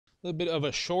little bit of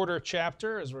a shorter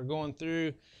chapter as we're going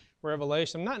through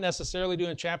Revelation. I'm not necessarily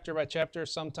doing chapter by chapter.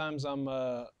 Sometimes I'm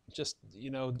just,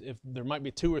 if there might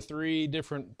be 2 or 3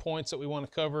 different points that we want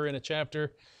to cover in a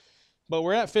chapter. But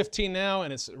we're at 15 now,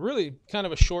 and it's really kind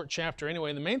of a short chapter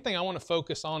anyway. The main thing I want to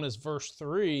focus on is verse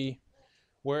 3,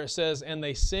 where it says, "And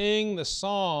they sing the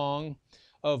song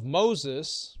of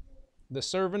Moses, the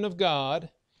servant of God,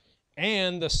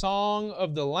 and the song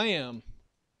of the Lamb,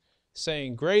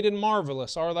 saying, Great and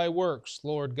marvelous are thy works,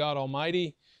 Lord God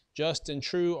Almighty. Just and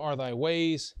true are thy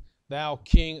ways, thou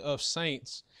King of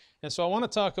saints." And so I want to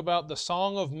talk about the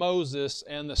song of Moses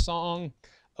and the song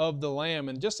of the Lamb.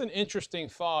 And just an interesting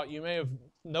thought. You may have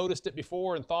noticed it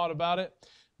before and thought about it,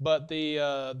 but the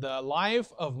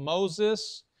life of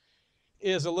Moses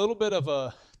is a little bit of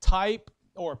a type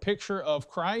or a picture of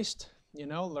Christ.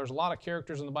 There's a lot of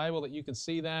characters in the Bible that you can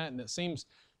see that, and it seems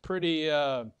pretty,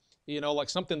 like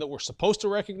something that we're supposed to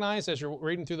recognize as you're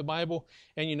reading through the Bible.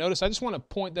 And you notice, I just want to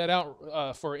point that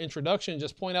out for introduction,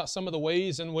 just point out some of the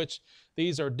ways in which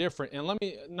these are different. And let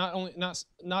me,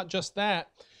 not just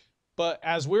that, but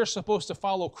as we're supposed to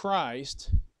follow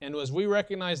Christ, and as we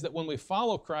recognize that when we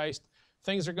follow Christ,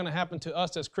 things are going to happen to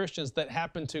us as Christians that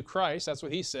happen to Christ. That's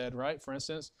what he said, right? For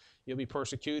instance, you'll be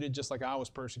persecuted just like I was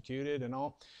persecuted and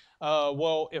all.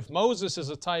 Well, if Moses is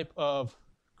a type of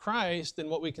Christ, then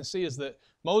what we can see is that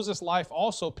Moses' life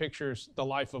also pictures the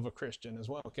life of a Christian as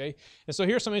well, okay? And so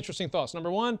here's some interesting thoughts.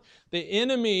 Number one, the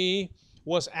enemy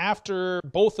was after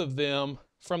both of them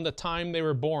from the time they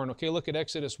were born. Okay, look at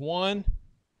Exodus 1.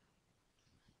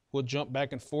 We'll jump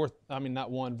back and forth. I mean,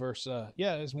 not 1 verse,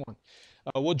 it's 1.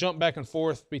 We'll jump back and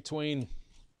forth between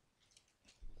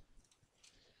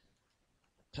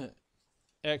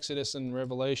Exodus and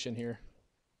Revelation here.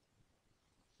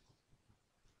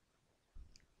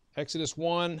 Exodus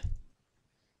 1,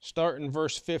 start in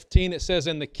verse 15. It says,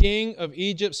 "And the king of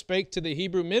Egypt spake to the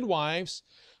Hebrew midwives,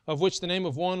 of which the name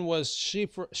of one was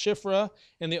Shiphrah,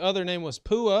 and the other name was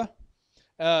Puah.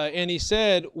 And he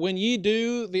said, When ye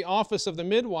do the office of the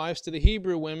midwives to the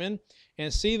Hebrew women,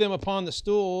 and see them upon the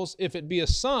stools, if it be a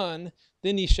son,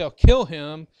 then ye shall kill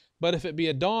him, but if it be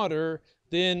a daughter,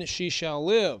 then she shall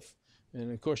live." And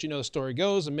of course, the story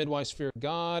goes, the midwives feared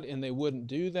God, and they wouldn't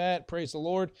do that. Praise the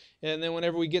Lord. And then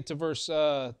whenever we get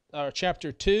to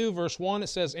chapter 2, verse 1, it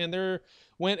says, "And there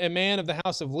went a man of the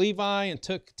house of Levi, and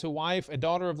took to wife a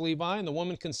daughter of Levi, and the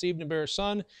woman conceived and bare a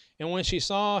son. And when she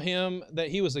saw him that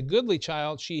he was a goodly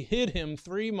child, she hid him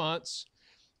 3 months.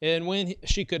 And when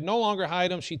she could no longer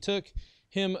hide him, she took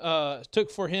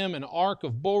for him an ark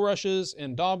of bulrushes,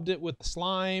 and daubed it with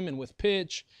slime and with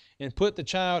pitch, and put the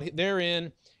child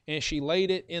therein, and she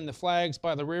laid it in the flags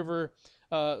by the river,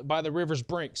 by the river's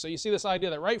brink." So you see this idea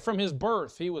that right from his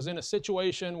birth, he was in a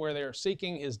situation where they're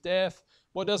seeking his death.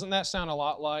 Well, doesn't that sound a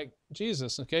lot like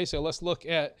Jesus? Okay, so let's look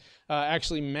at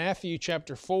actually Matthew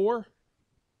chapter 4.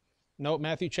 No,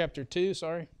 Matthew chapter 2,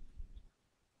 sorry.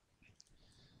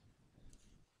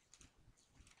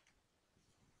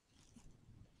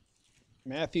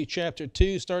 Matthew chapter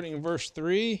 2, starting in verse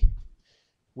 3.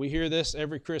 We hear this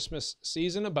every Christmas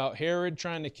season about Herod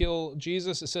trying to kill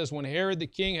Jesus. It says, "When Herod the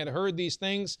king had heard these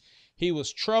things, he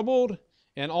was troubled,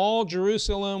 and all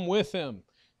Jerusalem with him."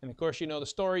 And of course, the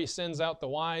story. He sends out the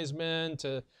wise men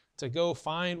to go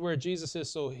find where Jesus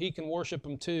is so he can worship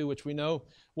him too, which we know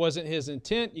wasn't his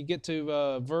intent. You get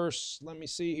to verse, let me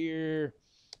see here.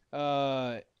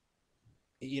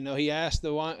 He asked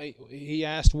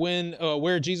when,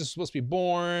 where Jesus was supposed to be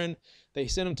born. They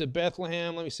sent him to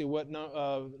Bethlehem. Let me see what,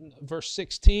 verse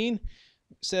 16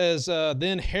 says,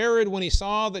 "Then Herod, when he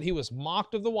saw that he was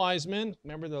mocked of the wise men,"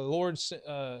 remember the Lord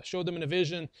showed them in a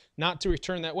vision not to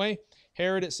return that way.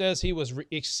 Herod, it says, he was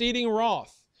exceeding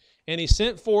wroth, and he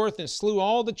sent forth and slew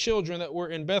all the children that were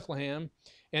in Bethlehem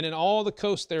and in all the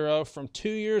coast thereof from 2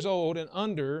 years old and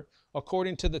under,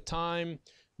 according to the time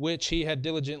which he had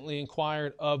diligently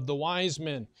inquired of the wise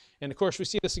men. And of course, we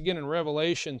see this again in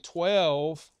Revelation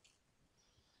 12.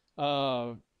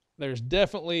 There's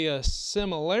definitely a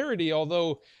similarity,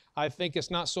 although I think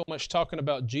it's not so much talking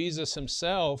about Jesus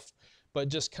himself, but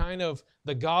just kind of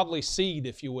the godly seed,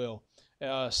 if you will.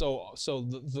 Again,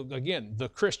 the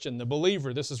Christian, the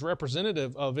believer, this is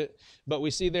representative of it. But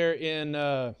we see there in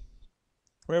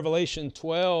Revelation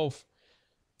 12,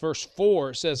 verse 4,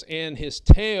 it says, "And his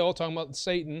tail," talking about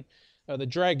Satan, the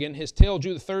dragon, "his tail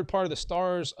drew the third part of the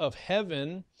stars of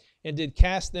heaven, and did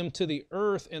cast them to the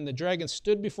earth. And the dragon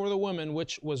stood before the woman,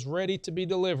 which was ready to be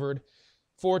delivered,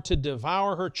 for to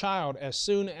devour her child as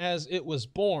soon as it was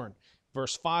born."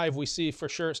 Verse 5, we see for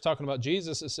sure it's talking about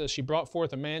Jesus. It says, "She brought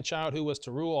forth a man-child who was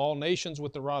to rule all nations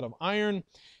with the rod of iron,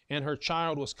 and her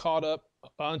child was caught up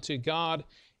unto God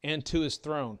and to his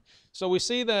throne. So we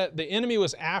see that the enemy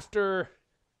was after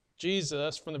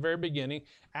Jesus from the very beginning,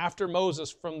 after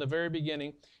Moses from the very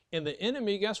beginning. And the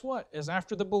enemy, guess what, is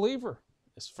after the believer.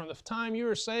 It's from the time you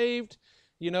are saved.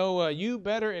 You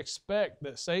better expect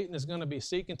that Satan is going to be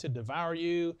seeking to devour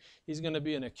you. He's going to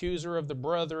be an accuser of the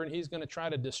brethren. He's going to try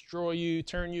to destroy you,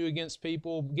 turn you against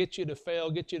people, get you to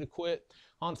fail, get you to quit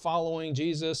on following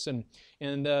Jesus. And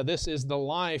this is the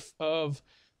life of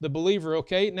the believer.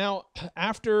 Okay, now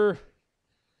after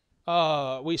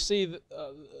we see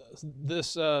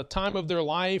this time of their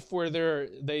life where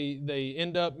they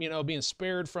end up being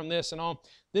spared from this and all,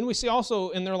 then we see also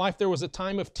in their life there was a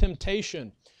time of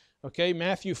temptation. Okay,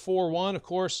 Matthew 4:1, of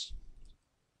course,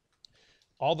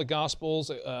 all the Gospels.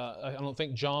 I don't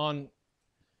think John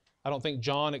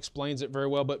explains it very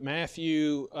well, but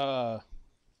Matthew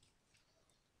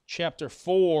chapter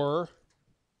 4,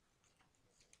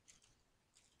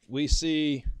 we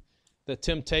see the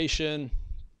temptation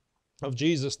of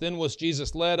Jesus. Then was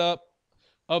Jesus led up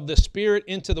of the Spirit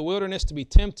into the wilderness to be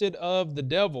tempted of the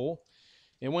devil.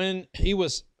 And when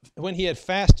he had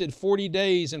fasted 40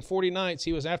 days and 40 nights,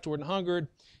 he was afterward hungered.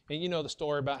 And you know the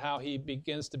story about how he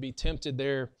begins to be tempted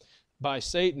there by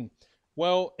Satan.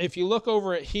 Well, if you look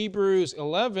over at Hebrews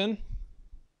 11,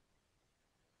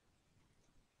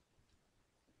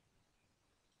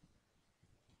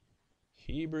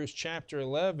 Hebrews chapter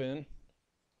 11,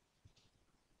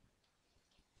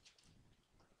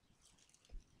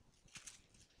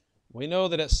 we know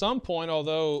that at some point,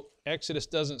 although Exodus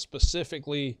doesn't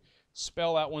specifically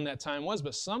spell out when that time was,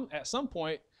 but at some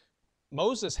point,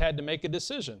 Moses had to make a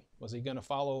decision. Was he going to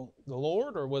follow the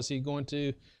Lord, or was he going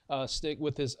to stick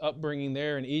with his upbringing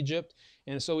there in Egypt?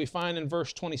 And so we find in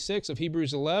verse 26 of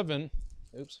Hebrews 11,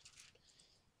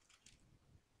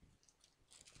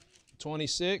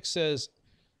 26 says,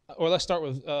 or let's start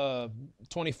with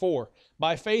 24.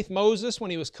 By faith Moses,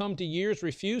 when he was come to years,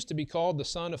 refused to be called the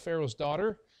son of Pharaoh's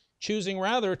daughter, choosing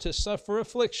rather to suffer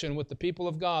affliction with the people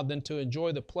of God than to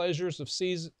enjoy the pleasures of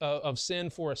sin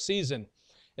for a season,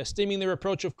 esteeming the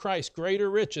reproach of Christ greater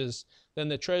riches than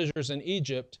the treasures in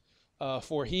Egypt,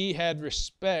 for he had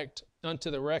respect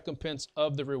unto the recompense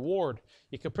of the reward.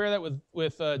 You compare that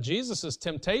with Jesus'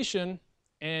 temptation,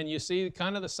 and you see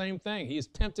kind of the same thing. He's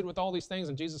tempted with all these things,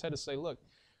 and Jesus had to say, look,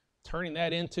 turning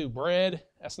that into bread,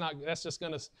 that's just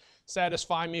going to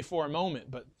satisfy me for a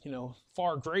moment, but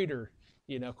far greater.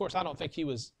 Of course, I don't think he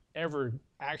was ever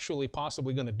actually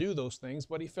possibly going to do those things,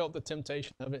 but he felt the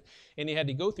temptation of it, and he had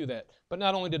to go through that. But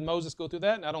not only did Moses go through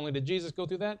that, not only did Jesus go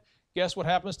through that, guess what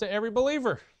happens to every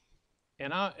believer?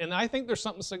 And I think there's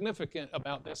something significant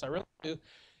about this, I really do,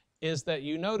 is that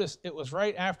you notice it was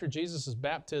right after Jesus'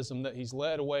 baptism that he's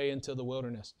led away into the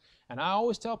wilderness. And I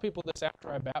always tell people this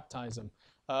after I baptize them.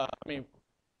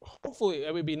 Hopefully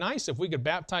it would be nice if we could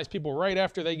baptize people right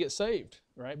after they get saved,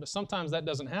 right? But sometimes that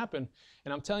doesn't happen.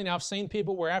 And I'm telling you, I've seen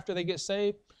people where after they get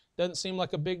saved, doesn't seem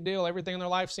like a big deal. Everything in their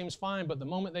life seems fine. But the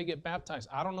moment they get baptized,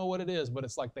 I don't know what it is, but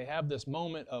it's like they have this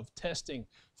moment of testing.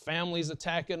 Families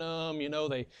attacking them,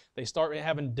 they start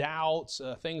having doubts.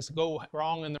 Things go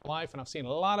wrong in their life. And I've seen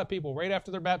a lot of people right after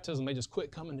their baptism, they just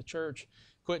quit coming to church,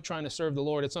 quit trying to serve the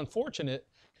Lord. It's unfortunate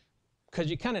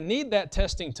because you kind of need that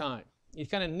testing time. You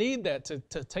kind of need that to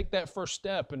take that first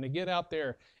step and to get out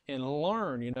there and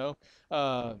learn,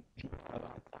 I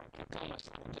just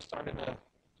started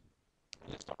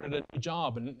a new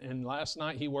job, and last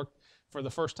night for the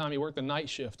first time he worked the night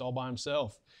shift all by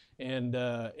himself, and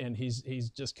he's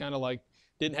just kind of like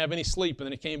didn't have any sleep, and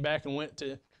then he came back and went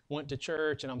to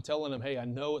church, and I'm telling him, hey, I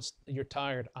know you're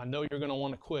tired. I know you're going to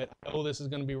want to quit. I know this is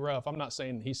going to be rough. I'm not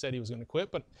saying he said he was going to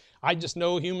quit, but I just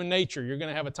know human nature. You're going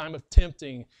to have a time of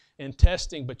tempting and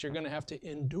testing, but you're going to have to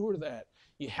endure that.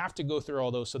 You have to go through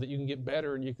all those so that you can get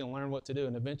better and you can learn what to do,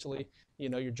 and eventually,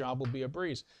 your job will be a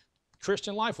breeze.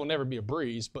 Christian life will never be a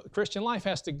breeze, but Christian life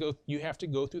you have to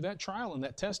go through that trial and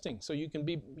that testing so you can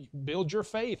build your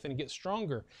faith and get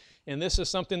stronger. And this is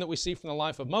something that we see from the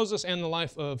life of Moses and the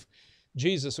life of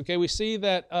Jesus. Okay, we see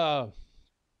that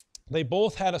they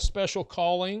both had a special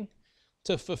calling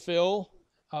to fulfill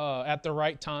at the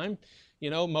right time.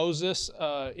 Moses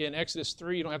in Exodus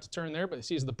 3, you don't have to turn there, but he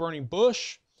sees the burning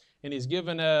bush, and he's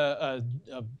given a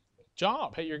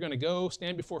job. Hey, you're going to go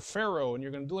stand before Pharaoh, and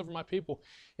you're going to deliver my people.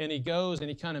 And he goes, and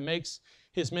he kind of makes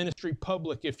his ministry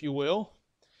public, if you will,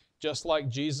 just like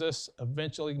Jesus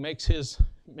eventually makes his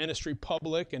ministry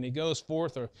public, and he goes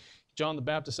forth, or John the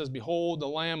Baptist says, behold, the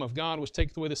Lamb of God which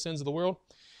taketh away the sins of the world.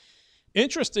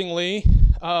 Interestingly,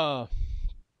 at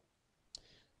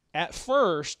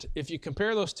first, if you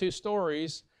compare those two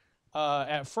stories,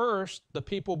 at first, the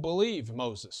people believe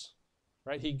Moses.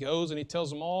 right? He goes and he tells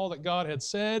them all that God had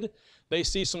said. They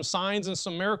see some signs and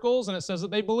some miracles, and it says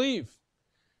that they believe.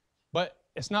 But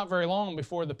it's not very long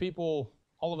before the people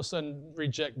all of a sudden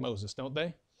reject Moses, don't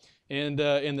they? And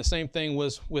the same thing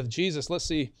was with Jesus. Let's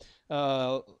see.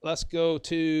 Let's go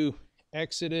to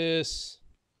Exodus.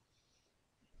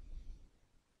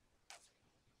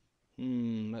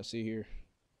 Let's see here.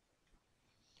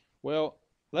 Well,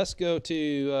 let's go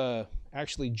to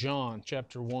actually John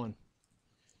chapter 1.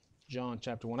 John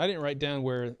chapter 1. I didn't write down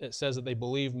where it says that they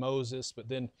believed Moses, but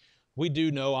then we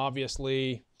do know,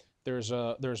 obviously,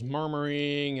 there's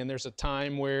murmuring, and there's a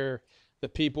time where the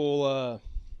people,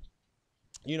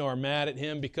 are mad at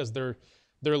him because their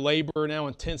labor now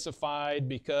intensified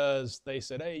because they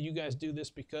said, hey, you guys do this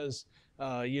because,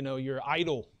 you're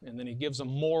idle. And then he gives them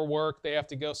more work. They have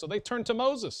to go. So they turn to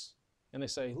Moses and they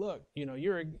say, look,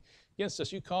 you're against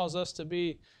us. You cause us to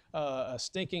be a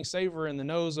stinking savor in the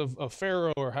nose of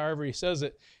Pharaoh, or however he says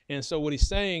it. And so what he's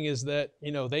saying is that,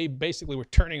 they basically were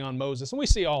turning on Moses. And we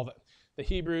see all that. The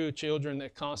Hebrew children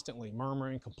that constantly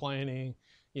murmuring, complaining,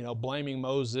 blaming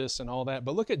Moses and all that.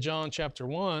 But look at John chapter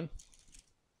 1.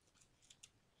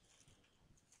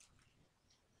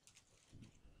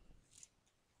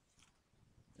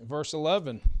 Verse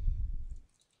 11.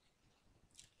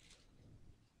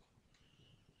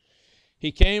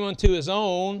 He came unto his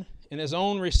own, and his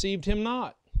own received him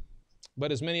not.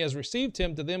 But as many as received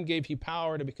him, to them gave he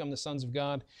power to become the sons of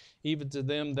God, even to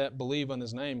them that believe on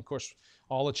his name. Of course,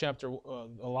 a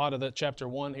lot of that chapter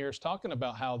 1 here is talking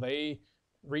about how they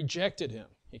rejected him.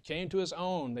 He came to his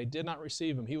own. They did not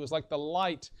receive him. He was like the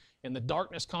light, and the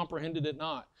darkness comprehended it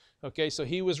not. Okay, so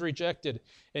he was rejected.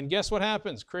 And guess what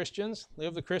happens? Christians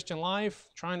live the Christian life,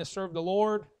 trying to serve the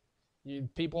Lord.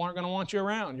 People aren't going to want you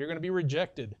around. You're going to be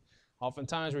rejected.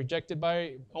 Oftentimes rejected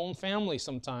by own family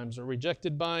sometimes, or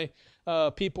rejected by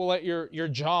people at your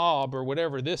job or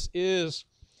whatever. This is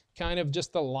kind of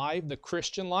just the life, the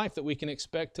Christian life that we can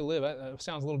expect to live. That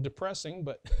sounds a little depressing,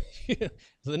 but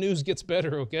the news gets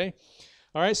better, okay?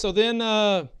 All right, so then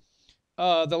the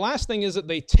last thing is that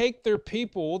they take their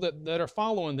people that are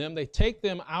following them, they take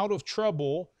them out of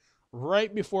trouble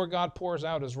right before God pours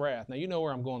out his wrath. Now, you know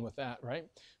where I'm going with that, right?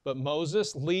 But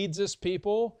Moses leads his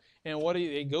people, and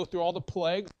they go through all the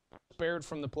plagues, spared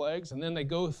from the plagues, and then they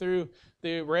go through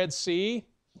the Red Sea,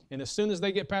 and as soon as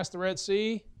they get past the Red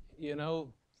Sea, then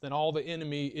all the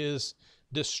enemy is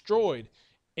destroyed.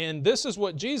 And this is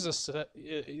what Jesus said,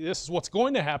 this is what's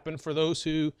going to happen for those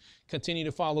who continue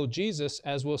to follow Jesus,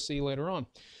 as we'll see later on.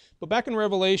 But back in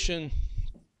Revelation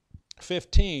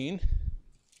 15,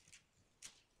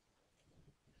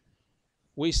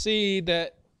 we see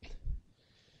that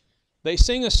they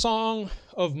sing a song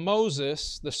of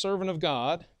Moses, the servant of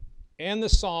God, and the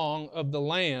song of the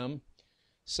Lamb,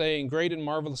 saying, great and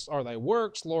marvelous are thy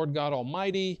works, Lord God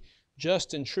Almighty,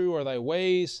 just and true are thy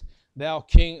ways, thou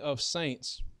King of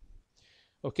saints.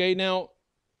 Okay, now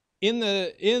in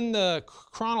the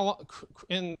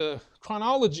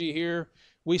chronology here,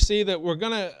 we see that we're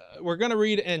gonna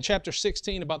read in chapter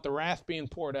 16 about the wrath being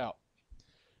poured out.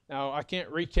 Now, I can't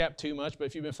recap too much, but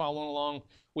if you've been following along,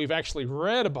 we've actually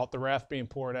read about the wrath being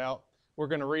poured out. We're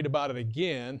going to read about it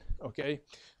again, okay?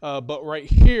 But right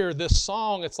here, this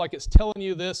song, it's like it's telling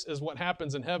you this is what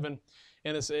happens in heaven,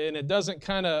 and it doesn't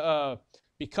kind of,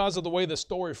 because of the way the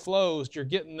story flows, you're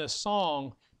getting this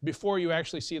song before you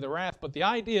actually see the wrath. But the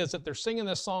idea is that they're singing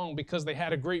this song because they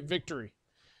had a great victory.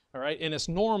 All right, and it's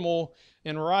normal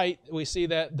and right. We see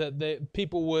that the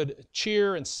people would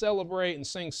cheer and celebrate and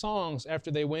sing songs after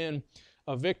they win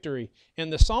a victory.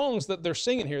 And the songs that they're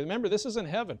singing here, remember, this is in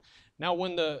heaven. Now,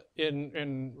 when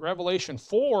in Revelation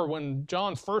 4, when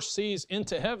John first sees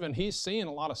into heaven, he's seeing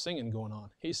a lot of singing going on.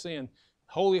 He's seeing,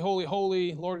 holy, holy,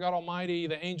 holy, Lord God Almighty.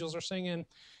 The angels are singing.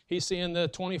 He's seeing the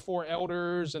 24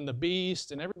 elders and the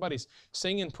beast, and everybody's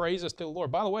singing praises to the Lord.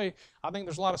 By the way, I think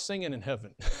there's a lot of singing in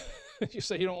heaven. You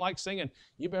say you don't like singing,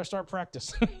 you better start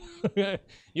practicing.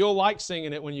 You'll like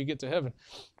singing it when you get to heaven.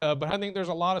 But I think there's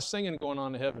a lot of singing going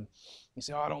on in heaven. You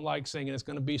say, oh, I don't like singing. It's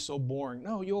going to be so boring.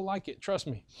 No, you'll like it. Trust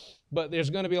me. But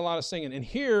there's going to be a lot of singing. And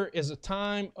here is a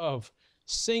time of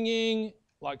singing,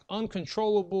 like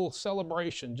uncontrollable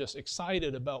celebration, just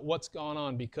excited about what's going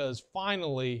on, because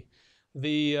finally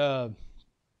the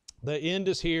end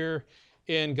is here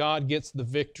and God gets the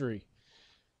victory.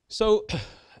 So,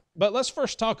 but let's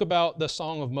first talk about the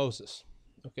Song of Moses,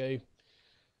 okay?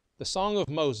 The Song of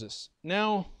Moses.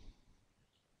 Now,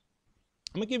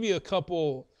 I'm going to give you a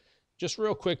couple, just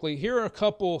real quickly. Here are a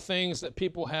couple things that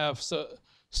people have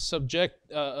submitted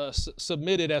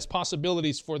as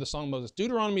possibilities for the Song of Moses.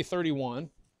 Deuteronomy 31.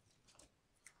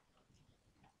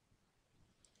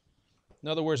 In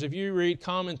other words, if you read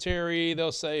commentary,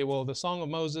 they'll say, well, the Song of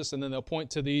Moses, and then they'll point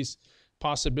to these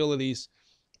possibilities.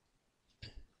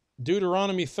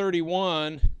 Deuteronomy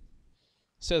 31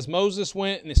 says, Moses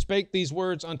went and spake these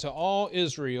words unto all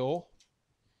Israel,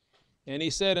 and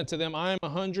he said unto them, I am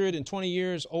 120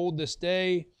 years old this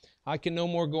day. I can no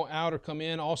more go out or come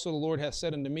in. Also the Lord hath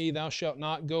said unto me, Thou shalt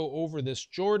not go over this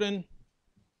Jordan.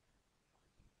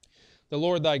 The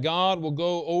Lord thy God will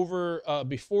go over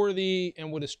before thee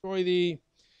and will destroy thee.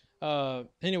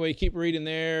 Anyway, keep reading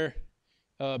there.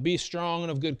 Be strong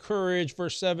and of good courage.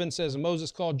 Verse 7 says,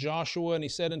 Moses called Joshua, and he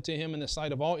said unto him in the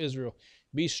sight of all Israel,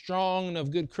 Be strong and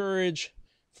of good courage,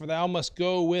 for thou must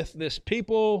go with this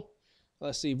people.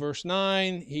 Let's see, verse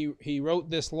 9, he wrote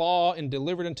this law and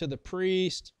delivered unto the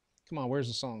priest. Come on, where's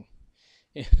the song?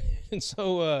 And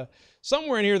so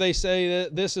somewhere in here they say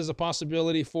that this is a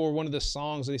possibility for one of the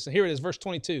songs that he said. Here it is, verse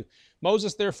 22.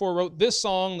 Moses therefore wrote this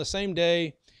song the same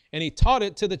day, and he taught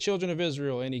it to the children of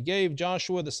Israel. And he gave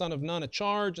Joshua the son of Nun a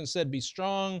charge and said, Be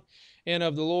strong and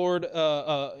of the Lord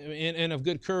and of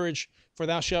good courage, for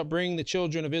thou shalt bring the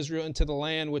children of Israel into the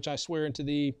land which I swear unto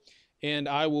thee, and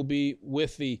I will be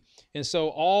with thee. And so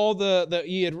all that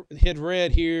he had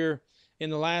read here in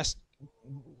the last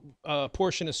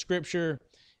portion of Scripture,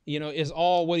 is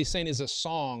all what he's saying is a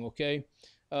song, okay?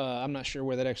 I'm not sure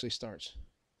where that actually starts.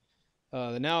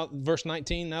 Now, verse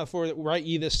 19, Now therefore write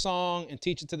ye this song, and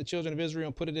teach it to the children of Israel,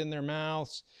 and put it in their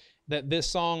mouths, that this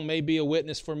song may be a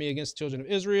witness for me against the children of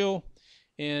Israel.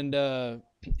 And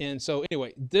so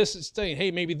anyway, this is saying,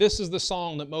 hey, maybe this is the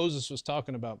song that Moses was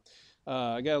talking about.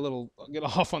 I got I'll get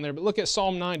off on there, but look at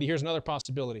Psalm 90. Here's another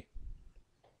possibility.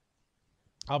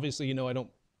 Obviously,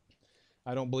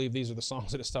 I don't believe these are the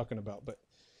songs that it's talking about, but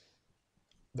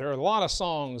there are a lot of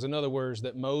songs, in other words,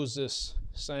 that Moses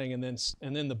sang, and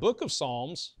then the book of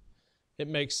Psalms, it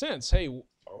makes sense. Hey,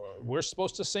 we're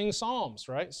supposed to sing psalms,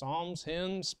 right? Psalms,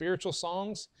 hymns, spiritual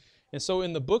songs. And so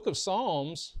in the book of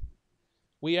Psalms,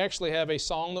 we actually have a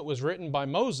song that was written by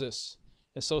Moses.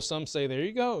 And so some say, there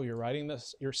you go,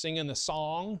 you're singing the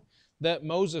song that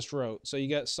Moses wrote. So you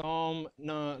got Psalm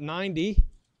 90.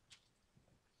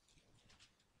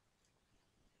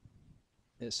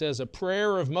 It says, a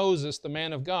prayer of Moses, the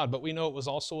man of God, but we know it was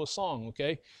also a song,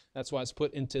 okay? That's why it's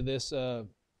put into this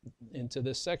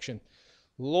section.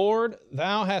 Lord,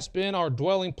 thou hast been our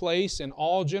dwelling place in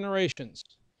all generations.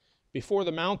 Before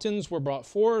the mountains were brought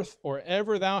forth, or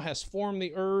ever thou hast formed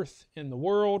the earth and the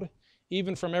world,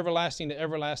 even from everlasting to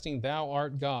everlasting, thou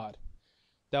art God.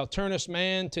 Thou turnest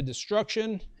man to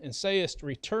destruction, and sayest,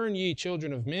 Return ye,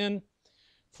 children of men.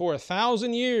 For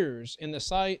 1,000 years in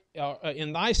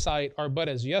thy sight are but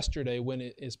as yesterday when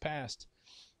it is past,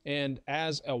 and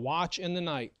as a watch in the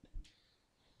night.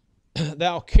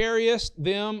 Thou carriest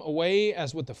them away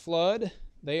as with the flood.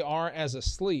 They are as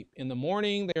asleep. In the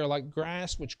morning they are like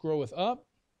grass which groweth up.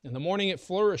 In the morning it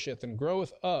flourisheth and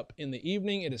groweth up. In the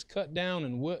evening it is cut down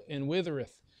and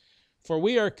withereth. For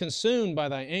we are consumed by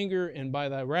thy anger, and by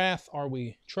thy wrath are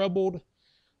we troubled.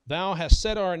 Thou hast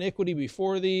set our iniquity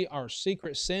before thee, our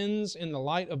secret sins in the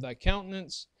light of thy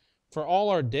countenance. For all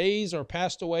our days are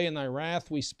passed away in thy wrath.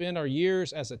 We spend our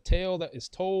years as a tale that is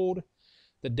told.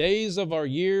 The days of our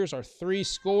years are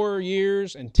 80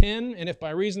 years and 10, and if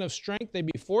by reason of strength they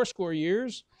be 80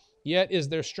 years, yet is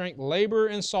their strength labor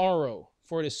and sorrow,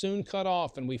 for it is soon cut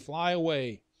off, and we fly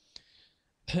away.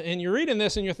 And you're reading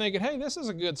this and you're thinking, hey, this is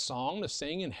a good song to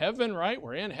sing in heaven, right?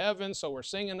 We're in heaven, so we're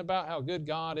singing about how good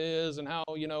God is and how,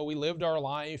 we lived our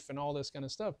life and all this kind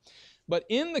of stuff. But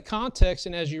in the context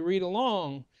and as you read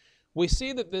along, we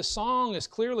see that this song is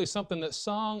clearly something that's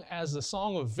sung as the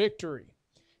song of victory.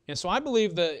 And so I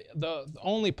believe that the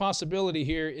only possibility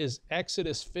here is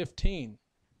Exodus 15.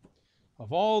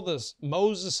 Of all the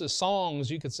Moses'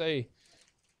 songs, you could say,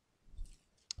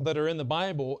 that are in the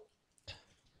Bible,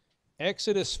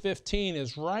 Exodus 15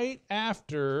 is right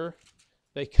after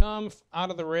they come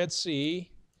out of the Red Sea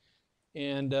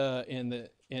and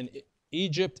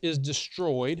Egypt is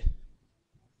destroyed.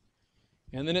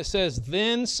 And then it says,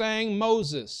 Then sang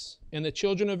Moses and the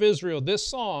children of Israel this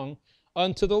song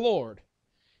unto the Lord,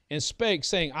 and spake,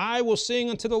 saying, I will sing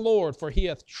unto the Lord, for he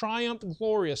hath triumphed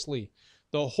gloriously.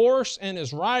 The horse and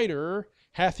his rider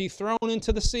hath he thrown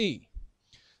into the sea.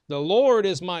 The Lord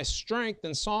is my strength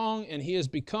and song, and he has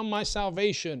become my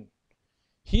salvation.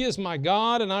 He is my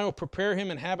God, and I will prepare him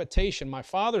an habitation, my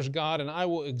father's God, and I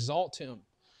will exalt him.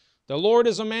 The Lord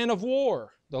is a man of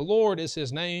war. The Lord is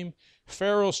his name.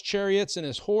 Pharaoh's chariots and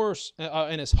his host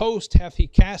hath he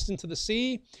cast into the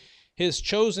sea. His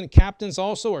chosen captains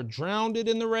also are drowned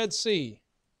in the Red Sea.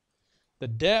 The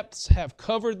depths have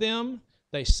covered them.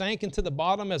 They sank into the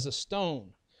bottom as a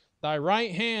stone. Thy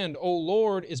right hand, O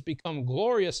Lord, is become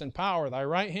glorious in power. Thy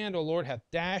right hand, O Lord, hath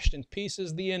dashed in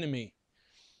pieces the enemy.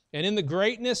 And in the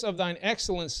greatness of thine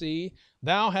excellency,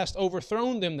 thou hast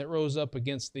overthrown them that rose up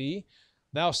against thee.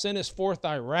 Thou sendest forth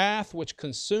thy wrath, which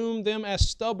consumed them as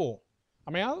stubble.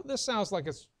 I mean, this sounds like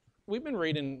we've been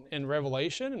reading in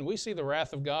Revelation, and we see the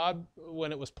wrath of God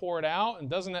when it was poured out. And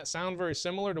doesn't that sound very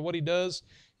similar to what he does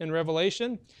in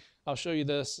Revelation? I'll show you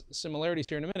the similarities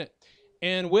here in a minute.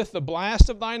 And with the blast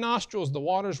of thy nostrils, the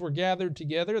waters were gathered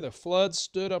together. The floods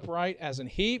stood upright as an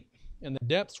heap, and the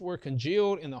depths were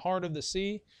congealed in the heart of the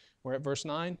sea. We're at verse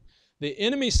 9. The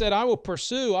enemy said, I will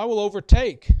pursue, I will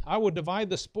overtake, I will divide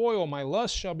the spoil, my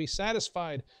lust shall be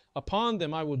satisfied upon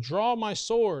them, I will draw my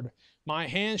sword, my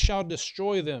hand shall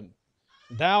destroy them.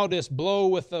 Thou didst blow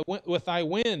with thy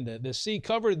wind, the sea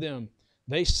covered them,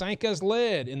 they sank as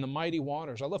lead in the mighty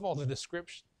waters. I love all the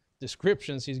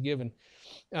descriptions he's given.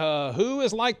 Who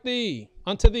is like thee,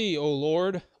 unto thee, O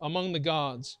Lord, among the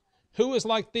gods? Who is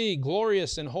like thee,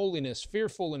 glorious in holiness,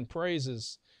 fearful in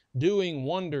praises, doing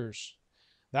wonders?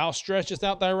 Thou stretchest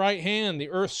out thy right hand, the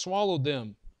earth swallowed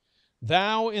them.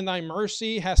 Thou in thy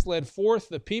mercy hast led forth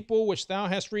the people which thou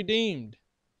hast redeemed.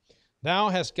 Thou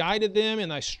hast guided them in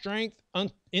thy strength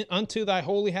unto thy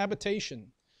holy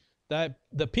habitation. That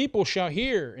the people shall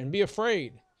hear and be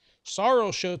afraid.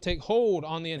 Sorrow shall take hold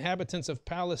on the inhabitants of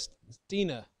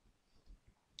Palestina.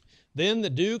 Then the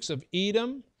dukes of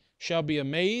Edom shall be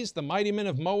amazed. The mighty men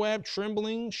of Moab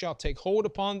trembling shall take hold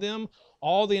upon them.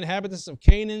 All the inhabitants of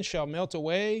Canaan shall melt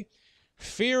away.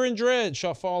 Fear and dread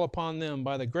shall fall upon them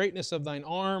by the greatness of thine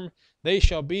arm. They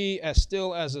shall be as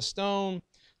still as a stone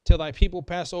till thy people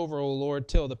pass over, O Lord,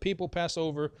 till the people pass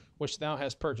over which thou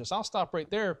hast purchased. I'll stop right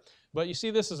there. But you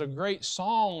see, this is a great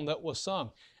song that was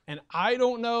sung. And I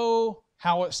don't know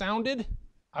how it sounded.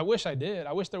 I wish I did.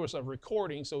 I wish there was a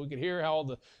recording so we could hear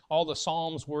how all the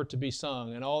psalms were to be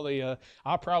sung, and all the.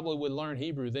 I probably would learn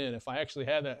Hebrew then if I actually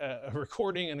had a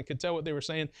recording and could tell what they were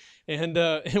saying, and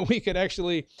we could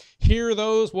actually hear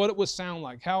those, what it would sound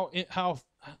like, how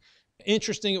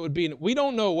interesting it would be. We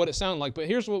don't know what it sounded like, but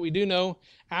here's what we do know: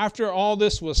 after all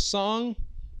this was sung,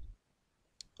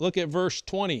 look at verse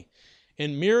 20.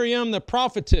 And Miriam the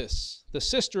prophetess, the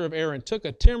sister of Aaron, took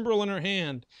a timbrel in her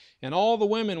hand, and all the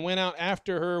women went out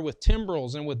after her with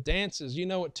timbrels and with dances. You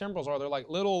know what timbrels are? They're like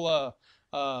little, what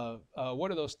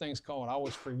are those things called? I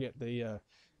always forget. The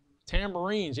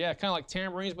tambourines. Yeah, kind of like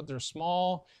tambourines, but they're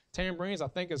small tambourines, I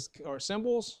think, or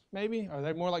cymbals, maybe? Are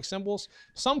they more like cymbals?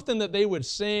 Something that they would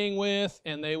sing with,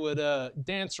 and they would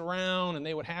dance around, and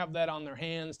they would have that on their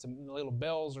hands, to little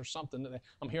bells or something.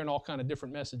 I'm hearing all kind of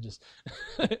different messages.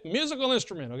 Musical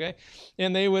instrument, okay?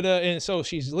 And they would, and so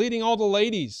she's leading all the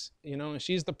ladies, and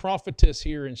she's the prophetess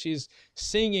here, and she's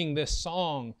singing this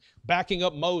song, backing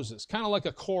up Moses, kind of like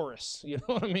a chorus, you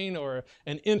know what I mean? Or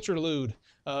an interlude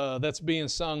that's being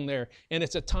sung there. And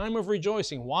it's a time of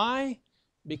rejoicing. Why?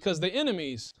 Because the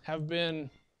enemies have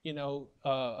been,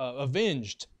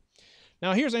 avenged.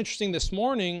 Now, here's interesting. This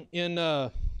morning I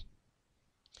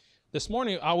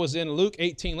was in Luke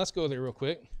 18. Let's go there real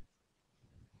quick.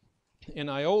 In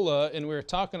Iola, and we were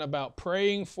talking about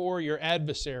praying for your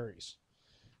adversaries.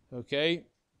 Okay?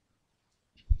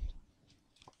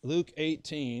 Luke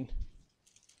 18.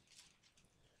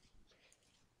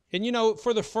 And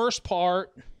for the first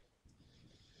part,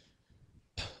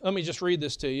 let me just read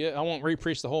this to you. I won't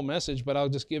re-preach the whole message, but I'll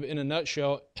just give it in a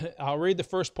nutshell. I'll read the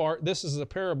first part. This is a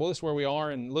parable. This is where we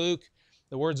are in Luke.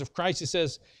 The words of Christ, he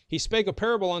says, He spake a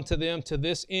parable unto them to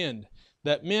this end,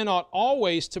 that men ought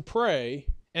always to pray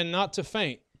and not to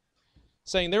faint,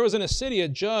 saying, There was in a city a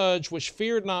judge which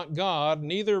feared not God,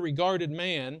 neither regarded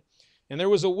man. And there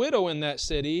was a widow in that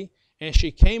city, and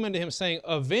she came unto him, saying,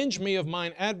 Avenge me of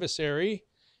mine adversary.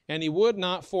 And he would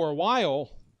not for a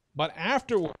while, but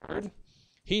afterward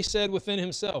he said within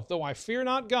himself, Though I fear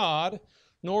not God,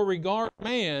 nor regard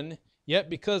man, yet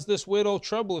because this widow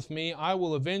troubleth me, I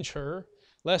will avenge her,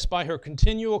 lest by her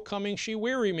continual coming she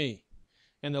weary me.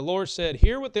 And the Lord said,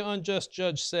 Hear what the unjust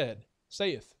judge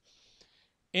saith.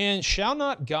 And shall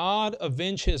not God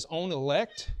avenge his own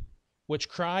elect, which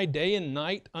cry day and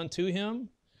night unto him,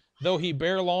 though he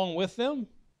bear long with them?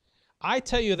 I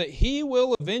tell you that he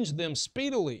will avenge them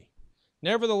speedily.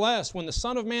 Nevertheless, when the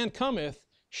Son of Man cometh,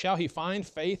 shall he find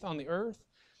faith on the earth?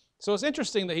 So it's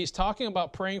interesting that he's talking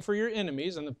about praying for your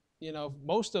enemies. And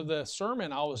most of the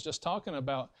sermon I was just talking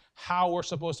about how we're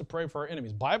supposed to pray for our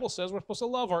enemies. Bible says we're supposed to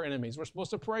love our enemies. We're supposed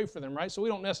to pray for them, right? So we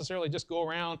don't necessarily just go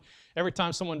around every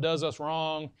time someone does us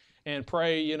wrong and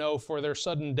pray, for their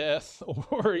sudden death,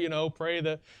 or, pray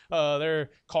that their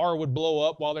car would blow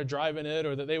up while they're driving it,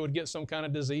 or that they would get some kind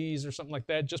of disease or something like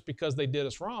that just because they did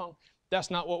us wrong. That's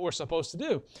not what we're supposed to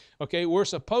do. Okay, we're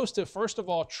supposed to, first of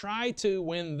all, try to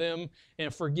win them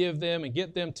and forgive them and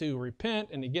get them to repent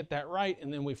and to get that right,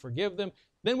 and then we forgive them.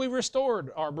 Then we restored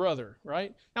our brother,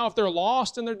 right? Now, if they're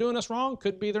lost and they're doing us wrong,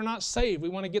 could be they're not saved. We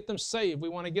want to get them saved. We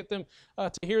want to get them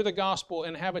to hear the gospel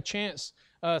and have a chance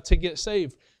to get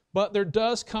saved. But there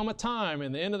does come a time,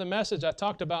 in the end of the message, I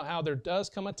talked about how there does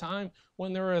come a time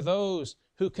when there are those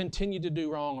who continue to do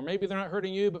wrong. Or maybe they're not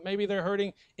hurting you, but maybe they're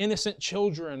hurting innocent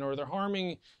children, or they're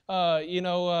harming,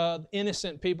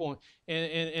 innocent people.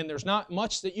 And there's not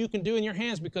much that you can do in your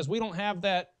hands, because we don't have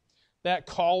that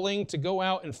calling to go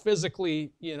out and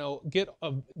physically, get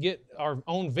our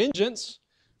own vengeance.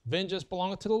 Vengeance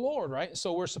belongeth to the Lord, right?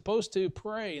 So we're supposed to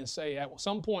pray and say, at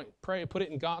some point, pray, put it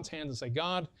in God's hands and say,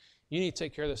 God, you need to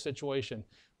take care of this situation.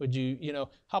 Would you,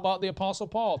 how about the Apostle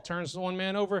Paul turns one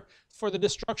man over for the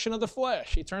destruction of the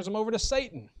flesh? He turns him over to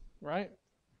Satan, right?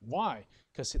 Why?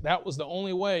 Because that was the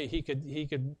only way he could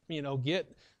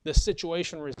get this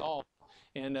situation resolved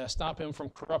and stop him from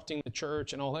corrupting the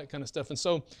church and all that kind of stuff. And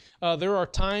so there are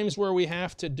times where we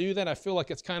have to do that. I feel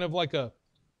like it's kind of like a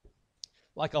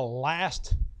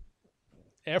last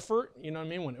effort, you know what I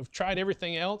mean? When we've tried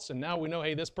everything else and now we know,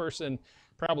 hey, this person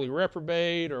probably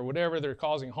reprobate or whatever, they're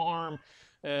causing harm.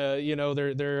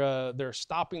 They're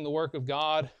stopping the work of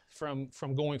God from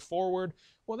going forward.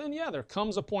 Well, then, there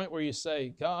comes a point where you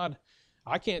say, God,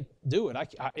 I can't do it.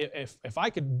 If I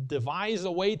could devise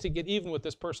a way to get even with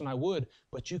this person, I would,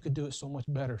 but you could do it so much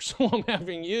better. So I'm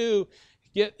having you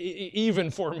get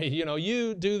even for me.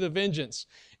 You do the vengeance.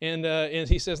 And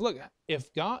he says, look,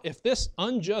 if this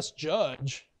unjust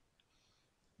judge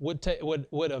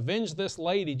would avenge this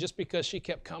lady just because she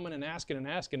kept coming and asking,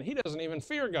 he doesn't even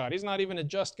fear God. He's not even a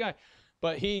just guy.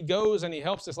 But he goes and he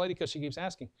helps this lady because she keeps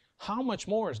asking. How much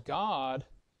more is God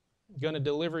going to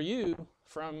deliver you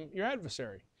from your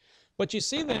adversary? But you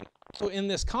see that, so in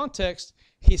this context,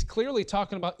 he's clearly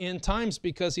talking about end times,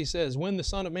 because he says, when the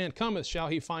Son of Man cometh, shall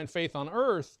he find faith on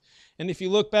earth? And if you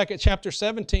look back at chapter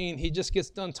 17, he just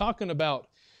gets done talking about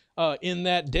in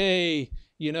that day,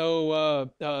 he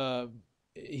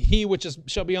which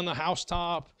shall be on the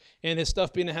housetop, and his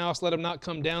stuff be in the house, let him not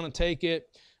come down and take it.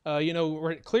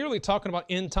 We're clearly talking about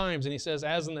end times, and he says,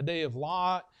 as in the day of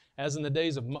Lot, as in the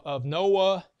days of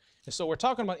Noah. And so we're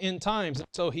talking about end times. And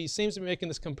so he seems to be making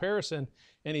this comparison,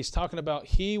 and he's talking about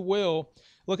he will.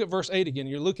 Look at verse 8 again.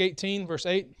 You're Luke 18, verse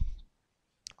 8.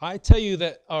 I tell you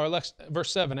that, or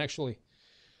verse 7 actually.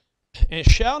 And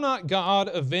shall not God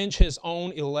avenge his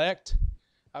own elect?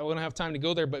 I don't have time to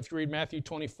go there, but if you read Matthew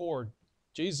 24,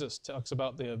 Jesus talks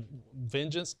about the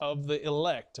vengeance of the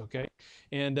elect, okay?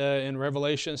 And in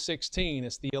Revelation 16,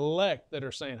 it's the elect that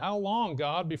are saying, how long,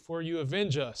 God, before you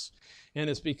avenge us? And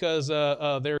it's because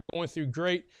they're going through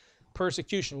great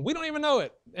persecution. We don't even know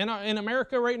it. In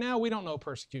America right now, we don't know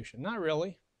persecution. Not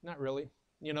really.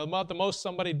 About the most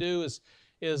somebody do is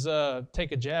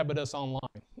take a jab at us online.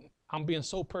 I'm being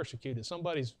so persecuted.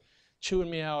 Somebody's chewing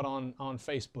me out on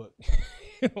Facebook.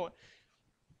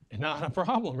 Not a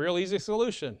problem. Real easy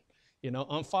solution.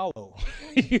 Unfollow.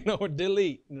 Or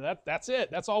delete. That's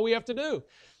it. That's all we have to do.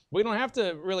 We don't have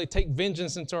to really take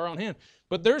vengeance into our own hand.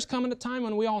 But there's coming a time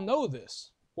when we all know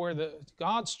this, where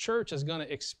God's church is going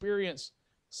to experience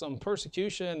some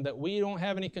persecution that we don't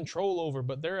have any control over,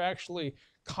 but they're actually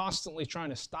constantly trying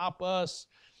to stop us.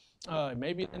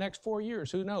 Maybe in the next 4 years,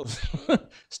 who knows?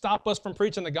 Stop us from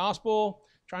preaching the gospel,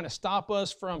 trying to stop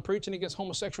us from preaching against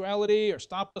homosexuality, or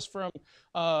stop us from,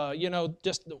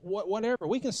 just whatever.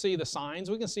 We can see the signs.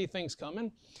 We can see things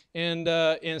coming.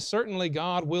 And certainly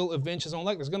God will avenge his own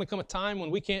elect. There's going to come a time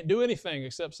when we can't do anything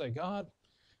except say, God,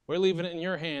 we're leaving it in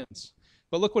your hands.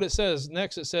 But look what it says.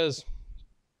 Next it says,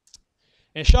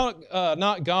 and shall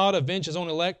not God avenge his own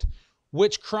elect,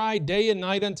 which cry day and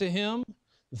night unto him,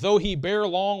 though he bear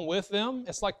long with them?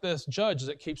 It's like this judge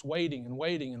that keeps waiting and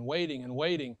waiting and waiting and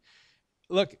waiting.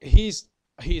 Look, he's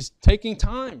taking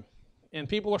time, and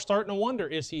people are starting to wonder,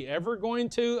 is he ever going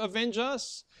to avenge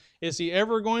us? Is he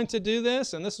ever going to do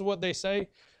this? And this is what they say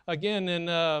again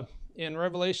in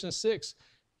Revelation 6.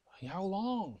 How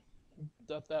long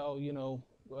doth thou,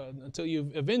 until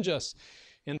you avenge us?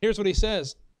 And here's what he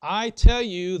says. I tell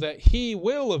you that he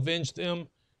will avenge them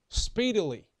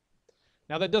speedily.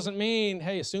 Now that doesn't mean,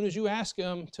 hey, as soon as you ask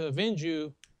him to avenge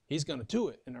you, he's going to do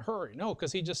it in a hurry. No,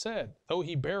 because he just said, though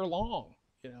he bear long.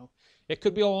 It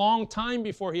could be a long time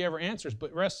before he ever answers,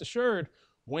 but rest assured,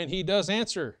 when he does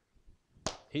answer,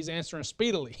 he's answering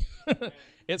speedily.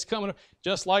 It's coming,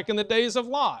 just like in the days of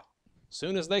Lot. As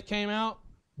soon as they came out,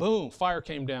 boom, fire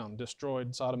came down,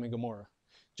 destroyed Sodom and Gomorrah.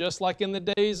 Just like in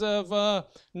the days of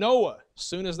Noah. As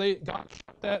soon as they got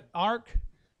that ark,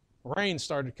 rain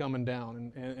started coming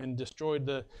down and destroyed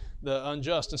the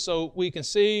unjust. And so we can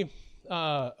see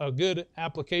a good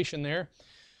application there.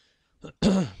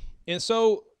 And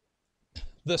so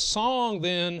the song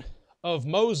then of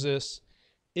Moses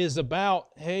is about,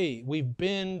 hey, we've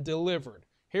been delivered.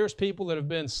 Here's people that have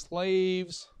been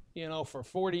slaves, for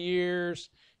 40 years.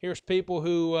 Here's people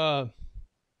who,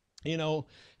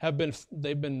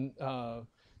 they've been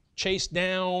chased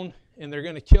down, and they're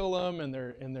going to kill them, and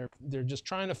they're just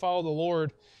trying to follow the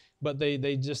Lord, but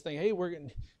they just think, hey,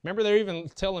 remember they're even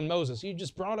telling Moses, you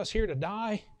just brought us here to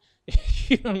die?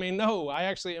 No, I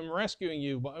actually am rescuing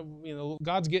you.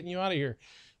 God's getting you out of here.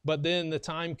 But then the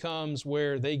time comes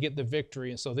where they get the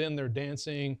victory, and so then they're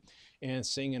dancing and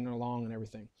singing along and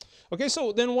everything. Okay,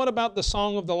 so then what about the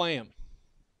Song of the Lamb?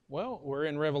 Well, we're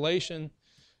in Revelation,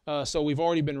 so we've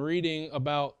already been reading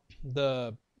about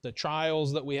the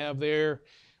trials that we have there.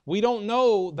 We don't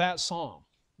know that song.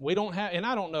 We don't have, and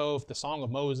I don't know if the Song of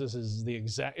Moses is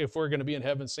if we're going to be in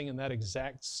heaven singing that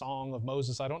exact song of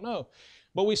Moses, I don't know.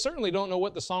 But we certainly don't know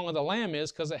what the Song of the Lamb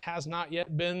is, because it has not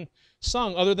yet been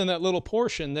sung, other than that little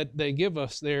portion that they give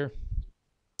us there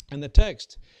in the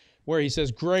text, where he says,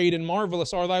 great and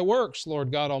marvelous are thy works,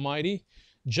 Lord God Almighty.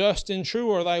 Just and true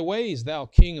are thy ways, thou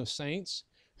King of saints.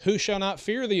 Who shall not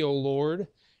fear thee, O Lord,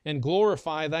 and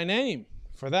glorify thy name?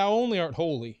 For thou only art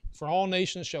holy. For all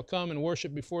nations shall come and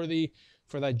worship before thee,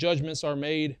 for thy judgments are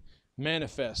made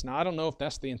manifest. Now, I don't know if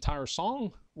that's the entire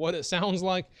song, what it sounds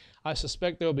like. I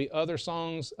suspect there'll be other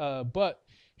songs, but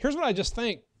here's what I just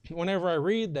think whenever I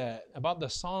read that about the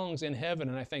songs in heaven,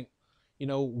 and I think,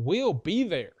 we'll be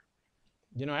there.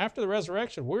 After the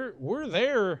resurrection, we're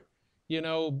there,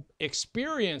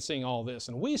 experiencing all this,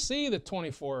 and we see the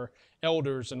 24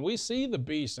 elders, and we see the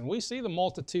beasts, and we see the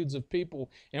multitudes of people,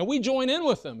 and we join in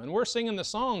with them, and we're singing the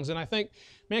songs. And I think,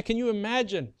 man, can you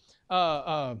imagine?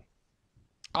 I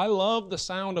love the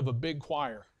sound of a big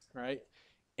choir, right?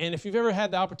 And if you've ever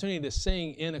had the opportunity to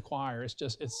sing in a choir,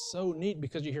 it's so neat,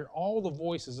 because you hear all the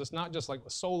voices. It's not just like a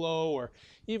solo or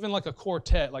even like a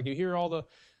quartet, like you hear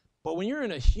but when you're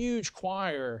in a huge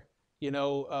choir,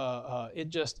 it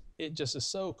just is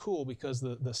so cool, because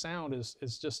the sound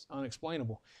is just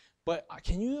unexplainable. But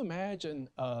can you imagine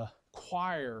a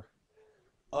choir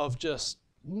of just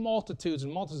multitudes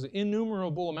and multitudes, an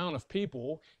innumerable amount of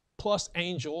people, plus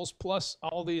angels, plus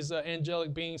all these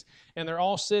angelic beings, and they're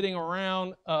all sitting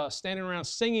around, standing around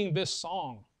singing this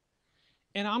song.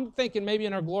 And I'm thinking maybe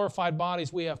in our glorified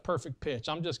bodies we have perfect pitch.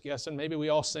 I'm just guessing. Maybe we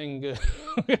all sing good.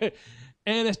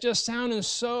 And it's just sounding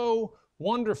so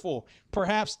wonderful.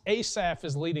 Perhaps Asaph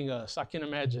is leading us. I can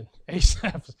imagine.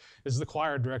 Asaph is the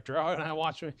choir director. And I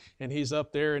watch him, and he's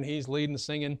up there, and he's leading,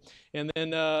 singing. And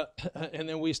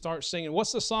then we start singing.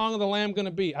 What's the Song of the Lamb going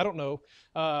to be? I don't know.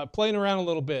 Playing around a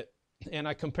little bit. And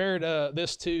I compared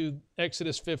this to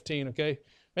Exodus 15, okay?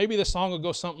 Maybe the song will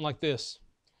go something like this.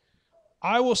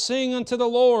 I will sing unto the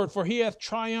Lord, for he hath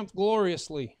triumphed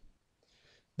gloriously.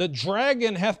 The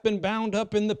dragon hath been bound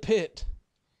up in the pit.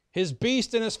 His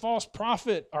beast and his false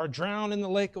prophet are drowned in the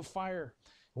lake of fire.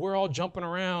 We're all jumping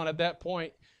around at that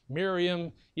point.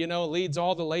 Miriam, leads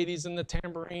all the ladies in the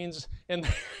tambourines, and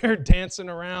they're dancing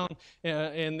around,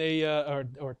 and they,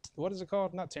 or what is it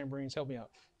called? Not tambourines, help me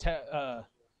out.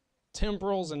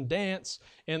 Timbrels and dance,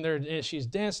 and she's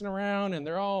dancing around, and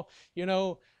they're all,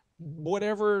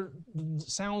 whatever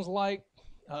sounds like.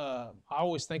 I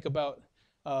always think about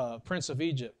Prince of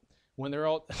Egypt. When they're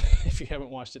all, if you haven't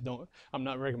watched it, I'm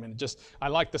not recommending. I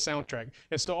like the soundtrack.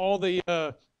 And so all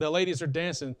the ladies are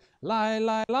dancing, lie,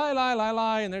 lie, lie, lie, lie,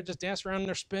 lie, and they're just dancing around, and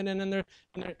they're spinning, and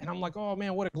I'm like, oh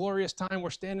man, what a glorious time.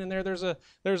 We're standing there. There's a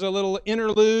little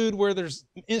interlude where there's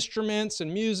instruments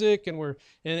and music, and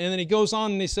then he goes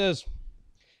on and he says,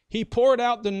 he poured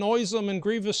out the noisome and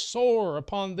grievous sore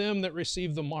upon them that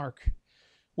receive the mark.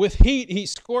 With heat he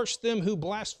scorched them who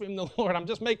blaspheme the Lord. I'm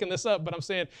just making this up, but I'm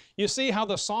saying, you see how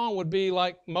the song would be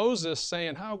like Moses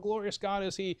saying, how glorious God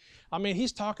is he. I mean,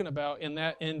 he's talking about in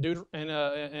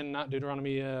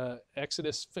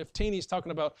Exodus 15, he's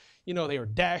talking about, they were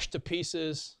dashed to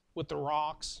pieces with the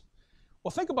rocks.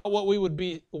 Well, think about what we would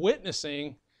be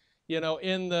witnessing, when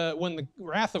the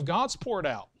wrath of God's poured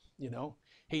out,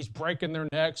 He's breaking their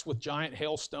necks with giant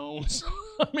hailstones.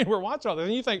 I mean, we're watching all this,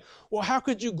 and you think, well, how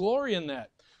could you glory in that?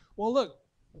 Well, look,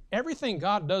 everything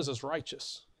God does is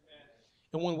righteous.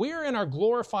 And when we are in our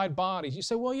glorified bodies, you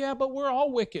say, well, yeah, but we're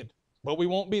all wicked. But we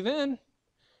won't be then.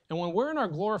 And when we're in our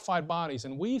glorified bodies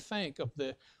and we think of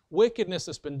the wickedness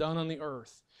that's been done on the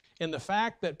earth, and the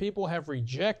fact that people have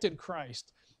rejected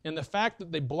Christ, and the fact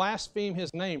that they blaspheme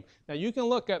His name. Now you can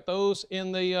look at those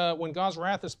in when God's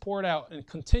wrath is poured out, and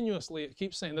continuously it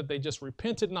keeps saying that they just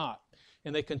repented not.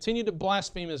 and they continued to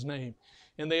blaspheme his name.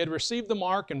 And they had received the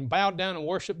mark and bowed down and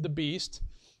worshiped the beast.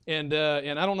 And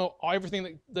I don't know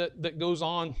everything that goes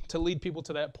on to lead people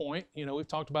to that point. You know, we've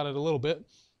talked about it a little bit.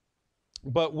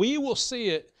 But we will see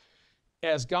it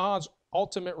as God's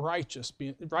ultimate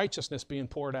righteousness being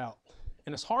poured out.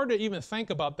 And it's hard to even think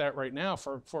about that right now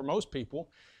for most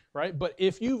people, right? But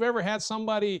if you've ever had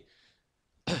somebody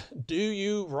do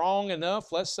you wrong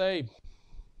enough, let's say,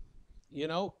 you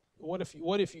know, what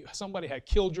if somebody had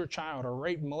killed your child or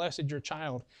raped and molested your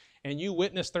child and you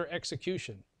witnessed their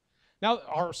execution? Now,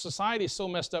 our society is so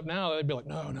messed up now, they'd be like,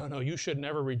 no, you should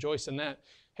never rejoice in that.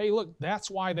 Hey, look, that's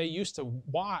why they used to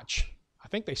watch. I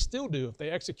think they still do. If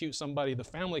they execute somebody, the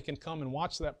family can come and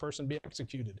watch that person be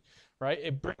executed, right?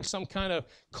 It brings some kind of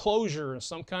closure and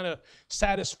some kind of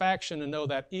satisfaction to know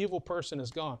that evil person is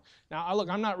gone. Now,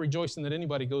 I'm not rejoicing that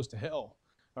anybody goes to hell,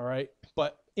 all right?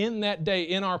 But in that day,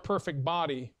 in our perfect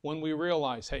body, when we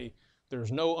realize, hey,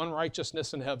 there's no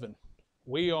unrighteousness in heaven.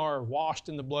 We are washed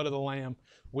in the blood of the Lamb.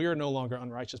 We are no longer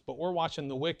unrighteous, but we're watching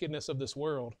the wickedness of this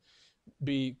world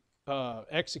be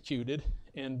executed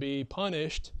and be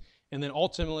punished and then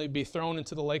ultimately be thrown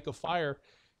into the lake of fire.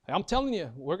 I'm telling you,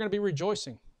 we're going to be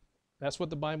rejoicing. That's what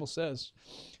the Bible says.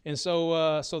 And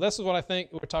so this is what I think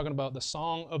we're talking about, the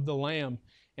song of the Lamb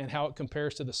and how it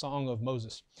compares to the song of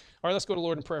Moses. All right, let's go to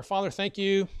Lord in prayer. Father, thank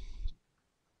you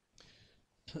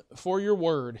for your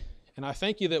word. And I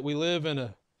thank you that we live in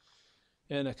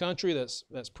a country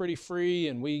that's pretty free,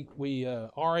 and we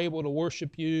are able to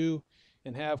worship you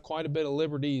and have quite a bit of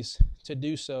liberties to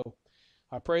do so.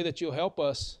 I pray that you'll help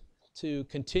us to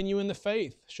continue in the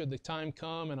faith should the time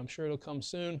come, and I'm sure it'll come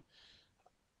soon,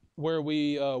 where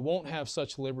we won't have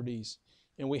such liberties,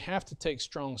 and we have to take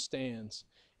strong stands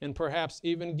and perhaps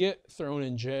even get thrown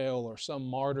in jail or some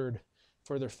martyred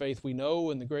for their faith. We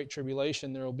know in the Great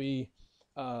Tribulation there will be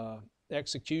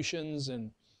executions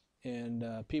and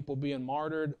people being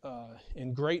martyred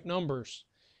in great numbers.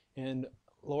 And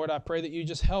Lord, I pray that you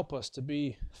just help us to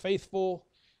be faithful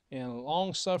and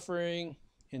long-suffering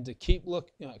and to keep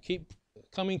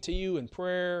coming to you in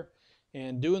prayer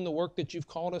and doing the work that you've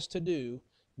called us to do,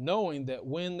 knowing that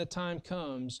when the time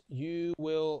comes, you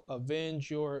will avenge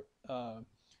your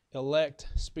elect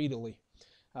speedily.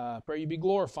 Pray you be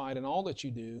glorified in all that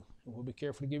you do, and we'll be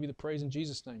careful to give you the praise in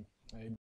Jesus' name. Amen.